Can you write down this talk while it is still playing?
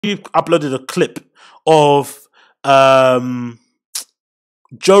You uploaded a clip of Joe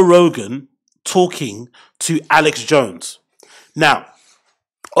Rogan talking to Alex Jones. Now,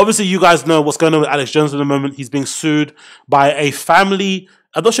 obviously, you guys know what's going on with Alex Jones at the moment. He's being sued by a family.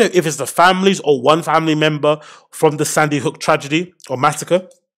 I'm not sure if it's the families or one family member from the Sandy Hook tragedy or massacre.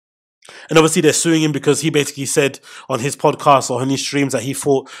 And obviously, they're suing him because he basically said on his podcast or on his streams that he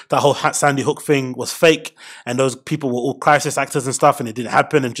thought that whole Sandy Hook thing was fake and those people were all crisis actors and stuff and it didn't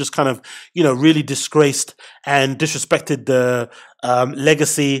happen, and just kind of, really disgraced and disrespected the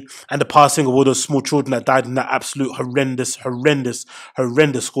legacy and the passing of all those small children that died in that absolute horrendous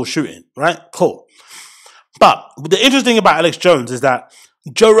school shooting, right? Cool. But the interesting thing about Alex Jones is that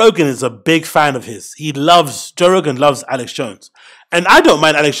Joe Rogan is a big fan of his. Joe Rogan loves Alex Jones. And I don't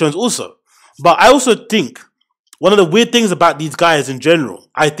mind Alex Jones also. But I also think one of the weird things about these guys in general,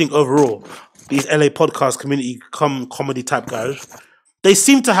 I think overall, these LA podcast community comedy type guys, they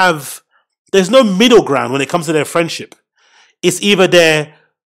seem to have, there's no middle ground when it comes to their friendship. It's either they're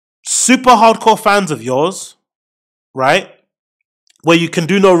super hardcore fans of yours, right? Where you can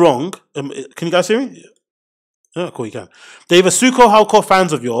do no wrong. Can you guys hear me? Oh, cool, you can. They're either super hardcore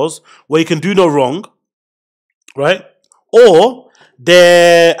fans of yours, where you can do no wrong, right? Or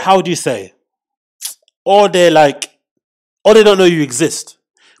they're, how do you say? Or they're like, or they don't know you exist.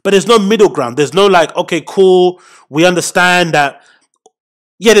 But there's no middle ground. There's no like, okay, cool, we understand that.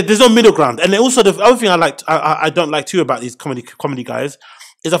 Yeah, there's no middle ground. And also the other thing I don't like too about these comedy guys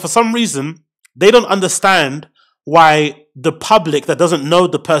is that for some reason they don't understand why the public that doesn't know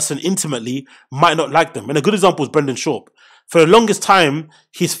the person intimately might not like them. And a good example is Brendan Schaub. For the longest time,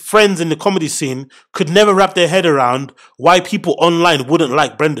 his friends in the comedy scene could never wrap their head around why people online wouldn't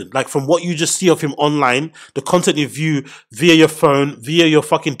like Brendan. Like, from what you just see of him online, the content you view via your phone, via your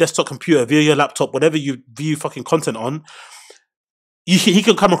fucking desktop computer, via your laptop, whatever you view fucking content on, he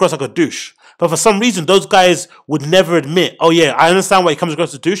can come across like a douche. But for some reason, those guys would never admit, oh yeah, I understand why he comes across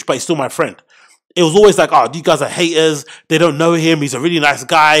as a douche, but he's still my friend. It was always like, oh, you guys are haters. They don't know him. He's a really nice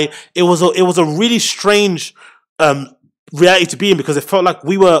guy. It was a really strange reality to be in, because it felt like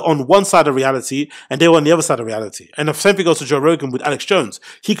we were on one side of reality and they were on the other side of reality. And the same thing goes to Joe Rogan with Alex Jones.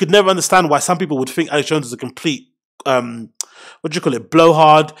 He could never understand why some people would think Alex Jones is a complete,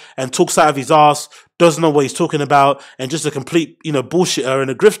 blowhard, and talks out of his ass, doesn't know what he's talking about, and just a complete, bullshitter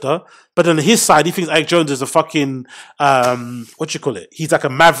and a grifter. But on his side, he thinks Alex Jones is a fucking, he's like a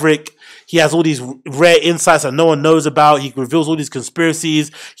maverick. He has all these rare insights that no one knows about. He reveals all these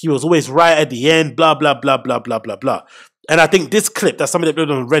conspiracies. He was always right at the end, blah, blah, blah, blah, blah, blah, blah. And I think this clip that somebody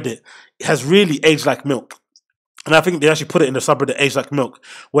uploaded on Reddit has really aged like milk. And I think they actually put it in the subreddit Age Like Milk,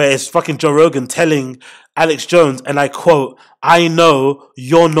 where it's fucking Joe Rogan telling Alex Jones, and I quote, "I know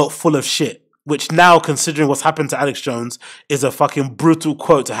you're not full of shit." Which now, considering what's happened to Alex Jones, is a fucking brutal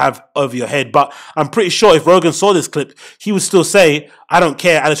quote to have over your head. But I'm pretty sure if Rogan saw this clip, he would still say, I don't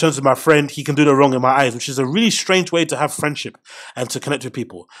care, Alex Jones is my friend, he can do no wrong in my eyes, which is a really strange way to have friendship and to connect with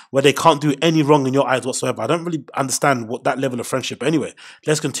people, where they can't do any wrong in your eyes whatsoever. I don't really understand what that level of friendship. Anyway,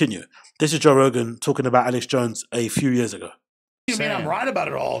 let's continue. This is Joe Rogan talking about Alex Jones a few years ago. You mean I'm right about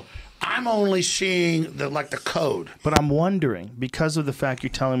it all? I'm only seeing the code. But I'm wondering, because of the fact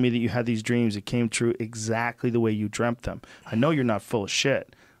you're telling me that you had these dreams that came true exactly the way you dreamt them. I know you're not full of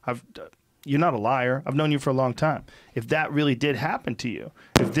shit. You're not a liar. I've known you for a long time. If that really did happen to you,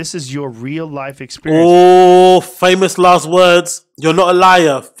 if this is your real life experience. Oh, famous last words. You're not a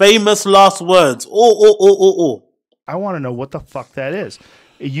liar. Famous last words. Oh. I want to know what the fuck that is.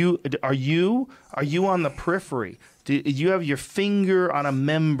 Are you on the periphery? Do you have your finger on a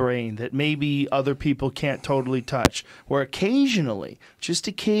membrane that maybe other people can't totally touch? Where occasionally, just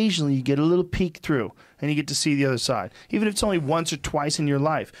occasionally, you get a little peek through and you get to see the other side. Even if it's only once or twice in your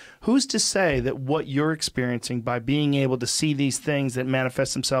life. Who's to say that what you're experiencing by being able to see these things that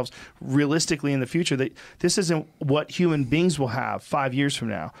manifest themselves realistically in the future, that this isn't what human beings will have 5 years from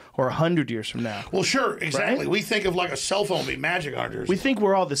now or 100 years from now? Well, sure, exactly. Right? We think of like a cell phone being magic on yours. We think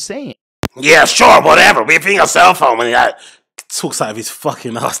we're all the same. Yeah, sure, whatever. We think a cell phone when that talks out of his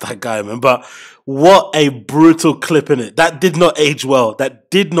fucking ass, that guy, man. But what a brutal clip in it. That did not age well. That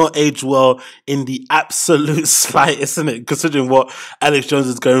did not age well in the absolute slightest, isn't it? Considering what Alex Jones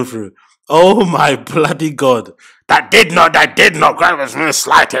is going through. Oh my bloody god. That did not grab us in the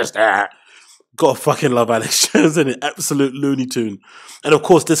slightest there. Gotta fucking love Alex Jones, in it. Absolute Looney Tune. And of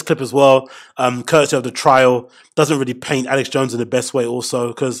course, this clip as well, courtesy of the trial, doesn't really paint Alex Jones in the best way also,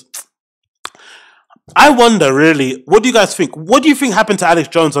 because I wonder, really, what do you guys think? What do you think happened to Alex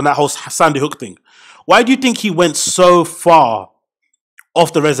Jones on that whole Sandy Hook thing? Why do you think he went so far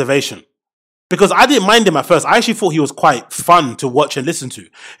off the reservation? Because I didn't mind him at first. I actually thought he was quite fun to watch and listen to.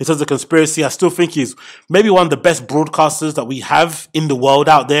 In terms of conspiracy, I still think he's maybe one of the best broadcasters that we have in the world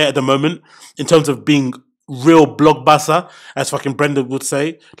out there at the moment, in terms of being real blockbuster, as fucking Brendan would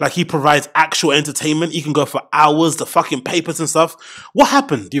say. Like, he provides actual entertainment. He can go for hours, the fucking papers and stuff. What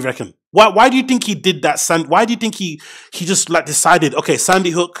happened, do you reckon? Why do you think he did that? Why do you think he just like decided, okay,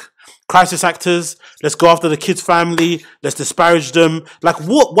 Sandy Hook, crisis actors, let's go after the kid's family, let's disparage them? Like,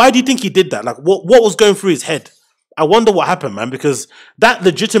 why do you think he did that? Like, what was going through his head? I wonder what happened, man, because that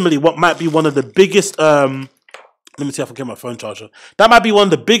legitimately what might be one of the biggest let me see if I can get my phone charger. That might be one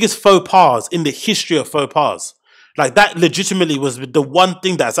of the biggest faux pas in the history of faux pas. Like, that legitimately was the one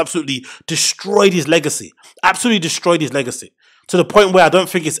thing that's absolutely destroyed his legacy. Absolutely destroyed his legacy. To the point where I don't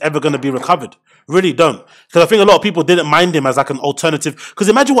think it's ever going to be recovered. Really don't. Because I think a lot of people didn't mind him as like an alternative. Because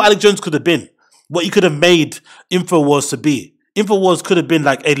imagine what Alex Jones could have been. What he could have made InfoWars to be. InfoWars could have been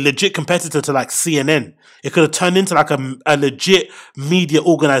like a legit competitor to like CNN. It could have turned into like a legit media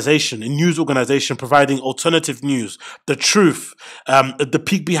organization, a news organization providing alternative news, the truth, the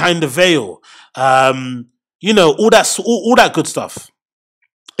peek behind the veil, you know, all that good stuff.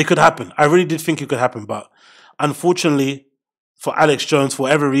 It could happen. I really did think it could happen, but unfortunately for Alex Jones, for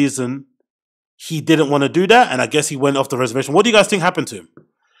whatever reason, he didn't want to do that, and I guess he went off the reservation. What do you guys think happened to him?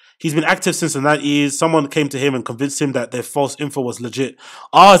 He's been active since the 90s. Someone came to him and convinced him that their false info was legit.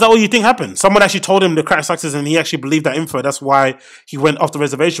 Oh, is that what you think happened? Someone actually told him the crack success and he actually believed that info. That's why he went off the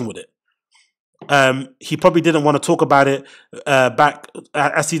reservation with it. He probably didn't want to talk about it back,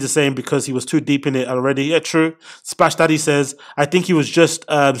 as he's saying, because he was too deep in it already. Yeah, true. Splash Daddy says, I think he was just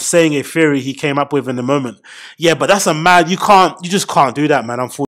saying a theory he came up with in the moment. Yeah, but that's you just can't do that, man, unfortunately.